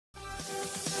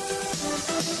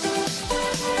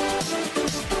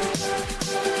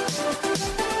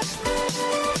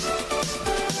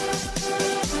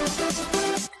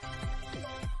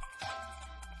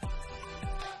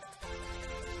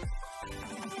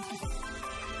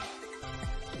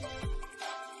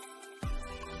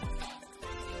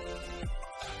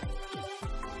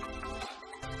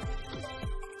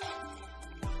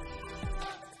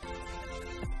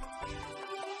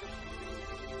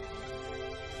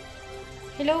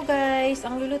Hello guys!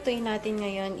 Ang lulutuin natin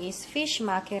ngayon is fish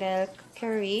mackerel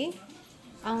curry.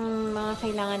 Ang mga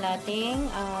kailangan nating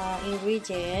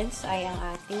ingredients ay ang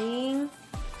ating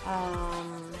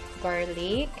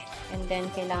garlic, and then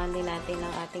kailangan din natin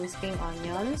ng ating spring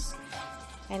onions,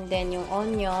 and then yung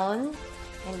onion,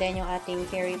 and then yung ating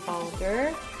curry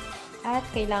powder, at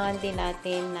kailangan din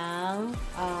natin ng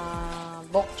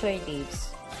bok choy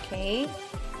leaves. Okay?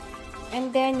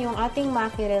 And then, yung ating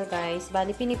mackerel, guys,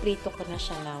 bali, piniprito ko na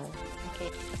siya now. Okay.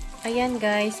 Ayan,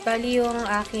 guys, bali yung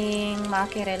aking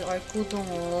mackerel or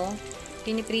kudungo,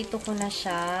 piniprito ko na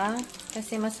siya.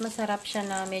 Kasi mas masarap siya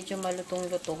na medyo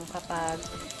malutong-lutong kapag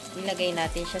ilagay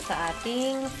natin siya sa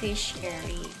ating fish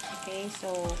curry. Okay,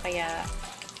 so, kaya,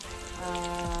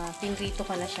 pinrito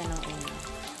ko na siya ng una.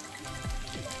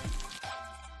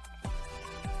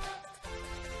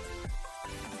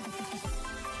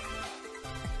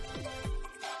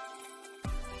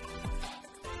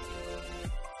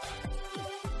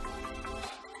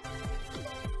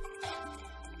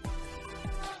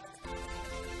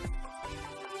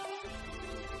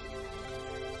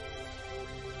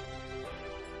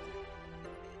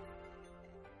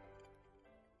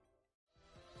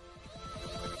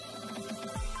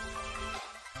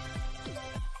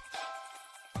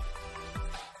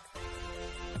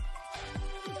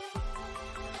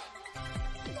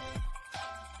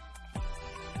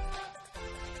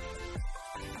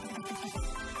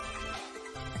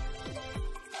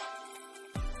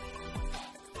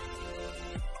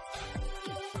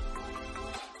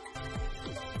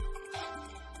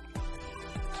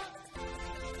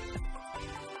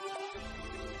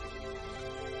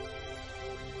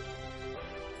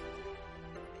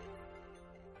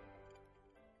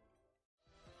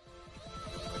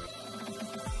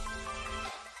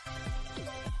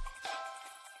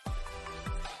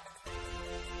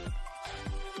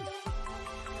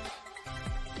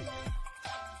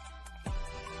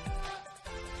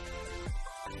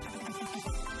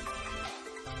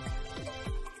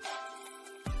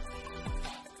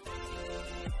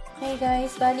 Okay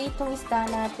guys, bali itong isda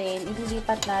natin,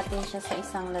 ililipat natin siya sa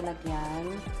isang lalagyan.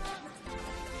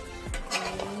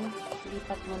 Okay,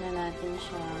 ilipat muna natin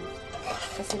siya.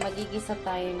 Kasi magigisa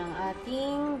tayo ng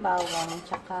ating bawang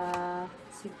tsaka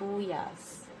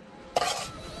sibuyas.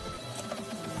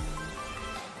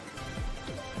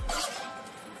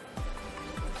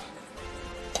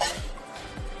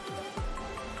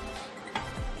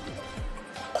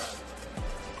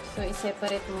 So,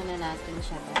 i-separate muna natin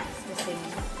siya guys. Kasi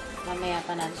mamaya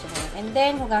pa natin siya. And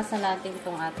then, hugasan natin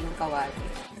itong ating kawali.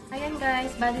 Ayan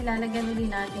guys, bali lalagyan ulit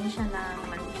natin siya ng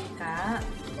mantika.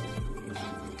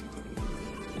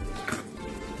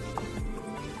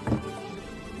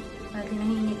 Bali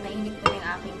nainit ko yung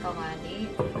aking kawali.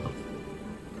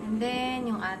 And then,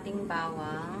 yung ating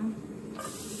bawang.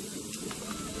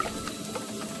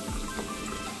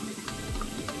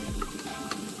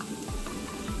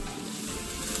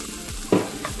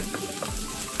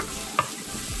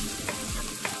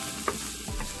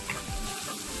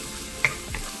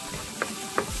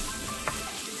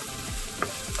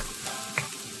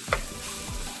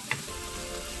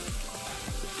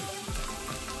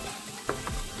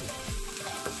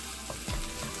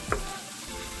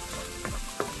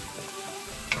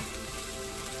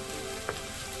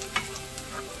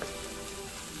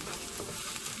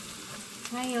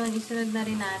 Ngayon, isunod na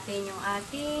rin natin yung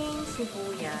ating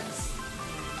sibuyas.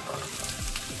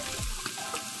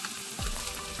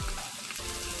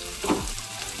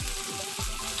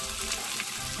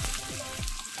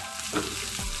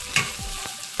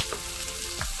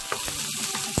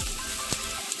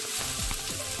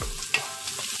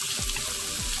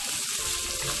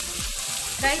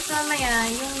 Guys, mamaya,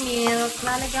 yung milk,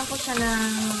 lalagyan ko siya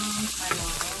ng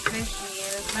fresh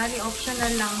milk. Bali,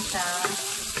 optional lang siya.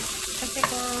 Kasi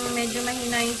kung medyo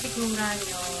mahina yung sikmura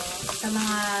nyo sa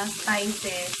mga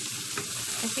spices,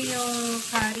 kasi yung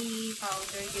curry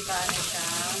powder, diba na siya,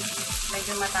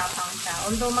 medyo matapang siya.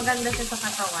 Although maganda siya sa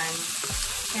katawan,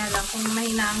 kaya lang kung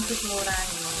mahina ang sikmura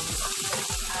nyo,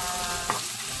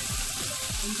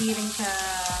 hindi rin siya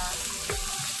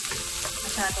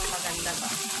masyadong maganda ba?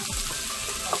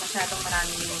 O masyadong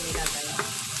maraming yung nilagay.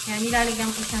 Kaya nilalagyan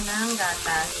ko siya ng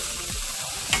gatas.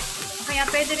 Kaya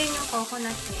pwede rin yung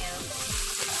coconut milk.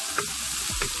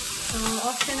 So,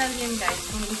 optional yun guys,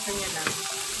 kung gusto nyo lang.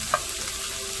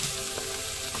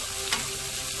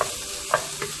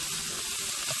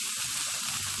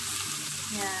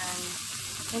 Yan.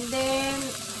 And then,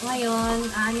 ngayon,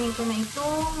 aanin ko na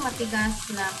itong matigas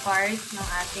na part ng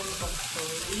ating bok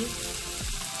choy.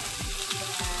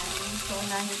 Yan. So,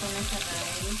 unahin ko na siya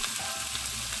guys.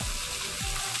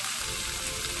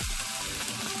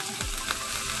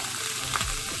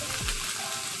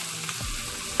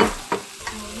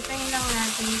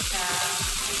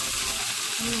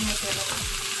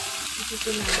 Ito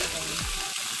natin.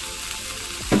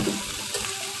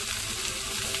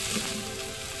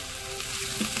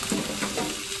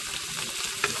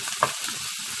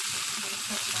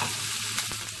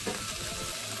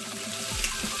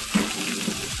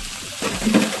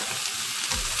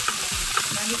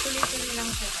 Tuloy-tuloy lang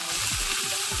siya, guys.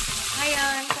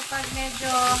 Ngayon, kapag medyo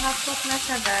half-cook na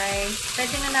siya, guys,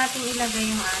 pwede na natin ilagay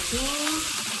yung ating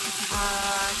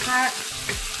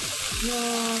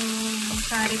yung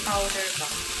curry powder ba?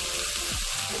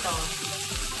 Ito.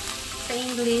 Sa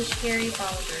English, curry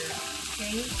powder.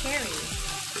 Okay? Curry.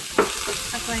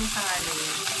 Ako yung pangalan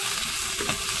niya.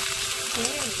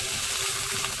 Okay.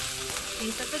 Okay,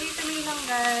 so tuloy-tuloy lang,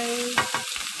 guys.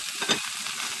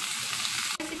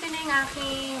 Ito na yung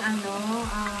aking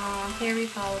curry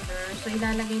powder. So,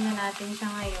 ilalagay na natin siya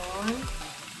ngayon.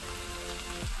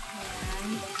 Ayan.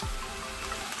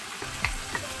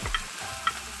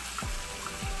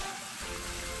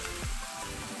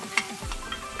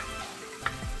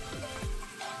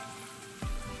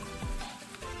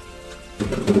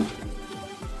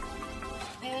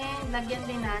 And, lagyan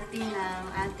din natin ng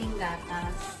ating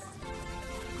gatas.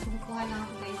 Kukuha lang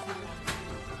ako guys ng gatas.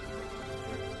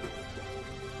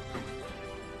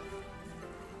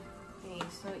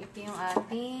 So, ito yung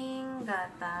ating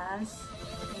gatas.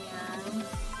 Ayan.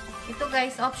 Ito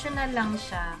guys, optional lang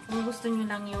siya. Kung gusto nyo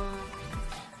lang yung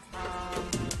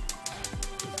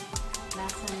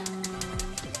lasa ng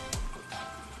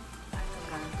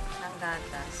ng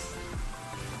gatas.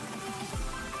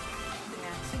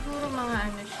 Ayan. Siguro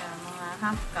mga siya, mga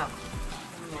half cup.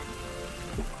 Ayan.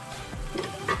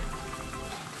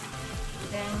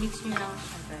 Then, mix nyo lang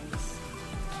siya guys.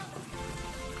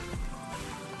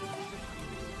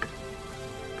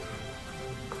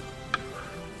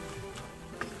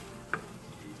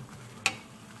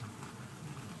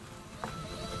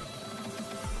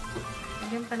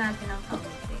 Lagyan pa natin ang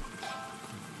kaunti.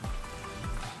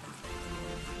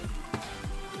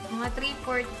 Mga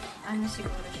 3/4,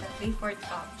 siguro siya, 3/4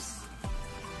 cups.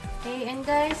 Okay, and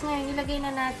guys, ngayon ilagay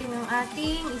na natin yung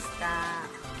ating isda.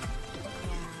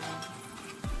 Ayan.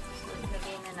 So,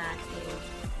 ilagay na natin.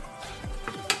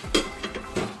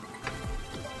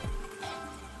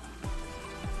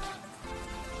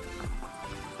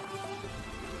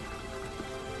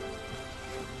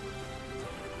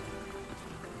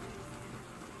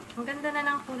 Ang ganda na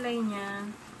ng kulay niya.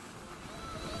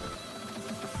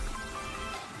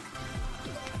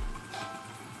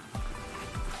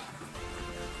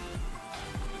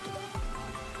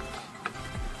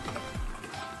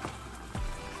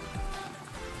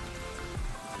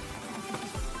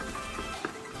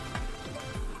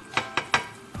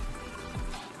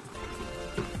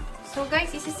 So guys,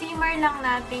 isi-simmer lang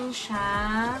natin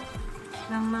siya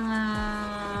ng mga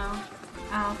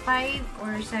 5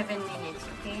 or 7 minutes,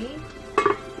 okay?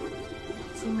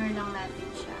 Simmer lang natin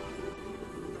siya.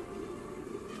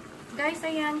 Guys,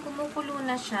 ayan, kumukulo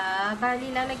na siya.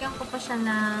 Bali, lalagyan ko pa siya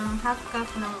ng half cup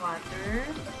ng water.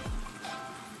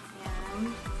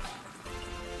 Ayan.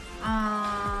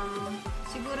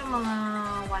 Siguro mga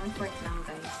 1/4 lang,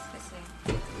 guys. Kasi,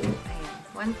 ayan,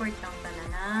 1/4 lang pala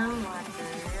ng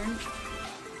water.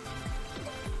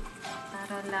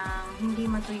 Para lang hindi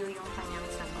matuyo yung kanyang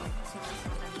sabaw. Kasi mas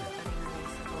maganda pa rin na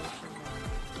sabaw siya.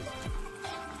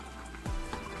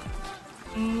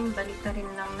 And baliktarin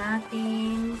lang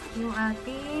natin yung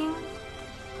ating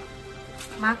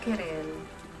mackerel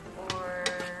or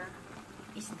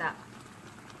isda.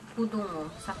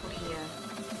 Pudong sa Korea.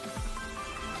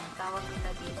 Ang tawag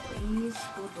nila dito is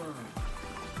pudong.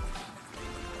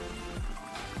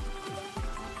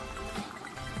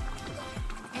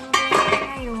 And then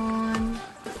ngayon,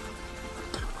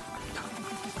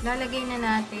 lalagay na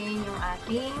natin yung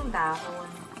ating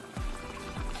dahon.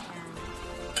 Ayan.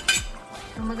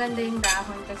 So, maganda yung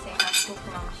dahon kasi half-cook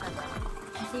lang siya ba.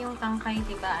 Kasi yung tangkay,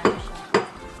 diba, siya.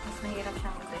 Mas mahirap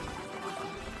siyang lutuin.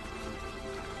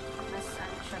 Mas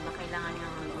siya ba, kailangan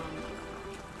niyang ayan.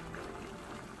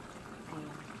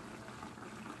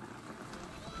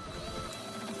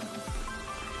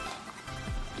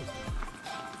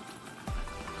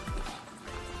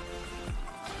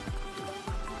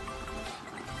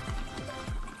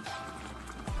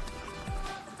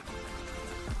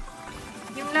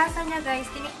 Yung lasa niya guys,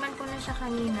 tinikman ko na siya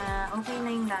kanina. Okay na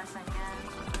yung lasa niya.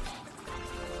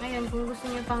 Ngayon, kung gusto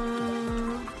niyo pang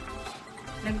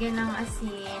lagyan ng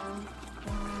asin,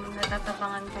 kung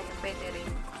natatabangan kayo, pwede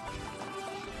rin.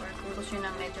 Or kung gusto niyo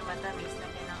ng medyo matamis,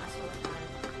 lagyan ng asukal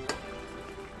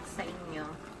sa inyo.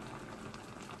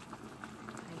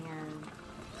 Ayan.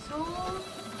 So,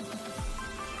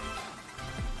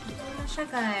 ito na siya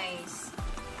guys.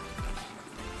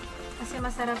 Kasi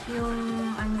masarap yung,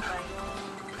 ano ba, yung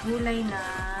gulay na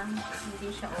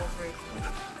hindi siya overcooked.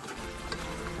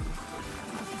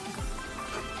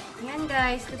 Yan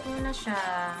guys, luto na siya.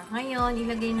 Ngayon,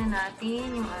 ilagay na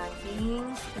natin yung ating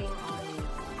spring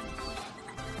onions.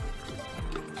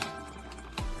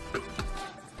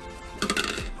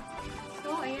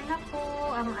 So, ayan na po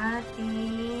ang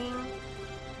ating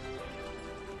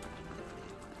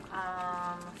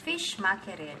fish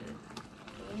mackerel.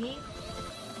 Okay?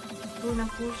 Luto na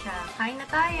po siya. Kain na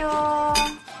tayo!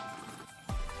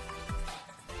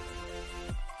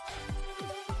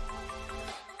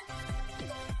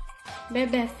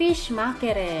 Bebe, fish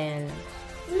mackerel.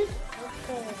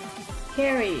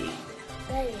 Curry.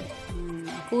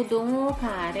 Kudung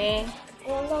kare.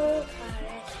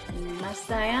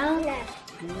 Masayang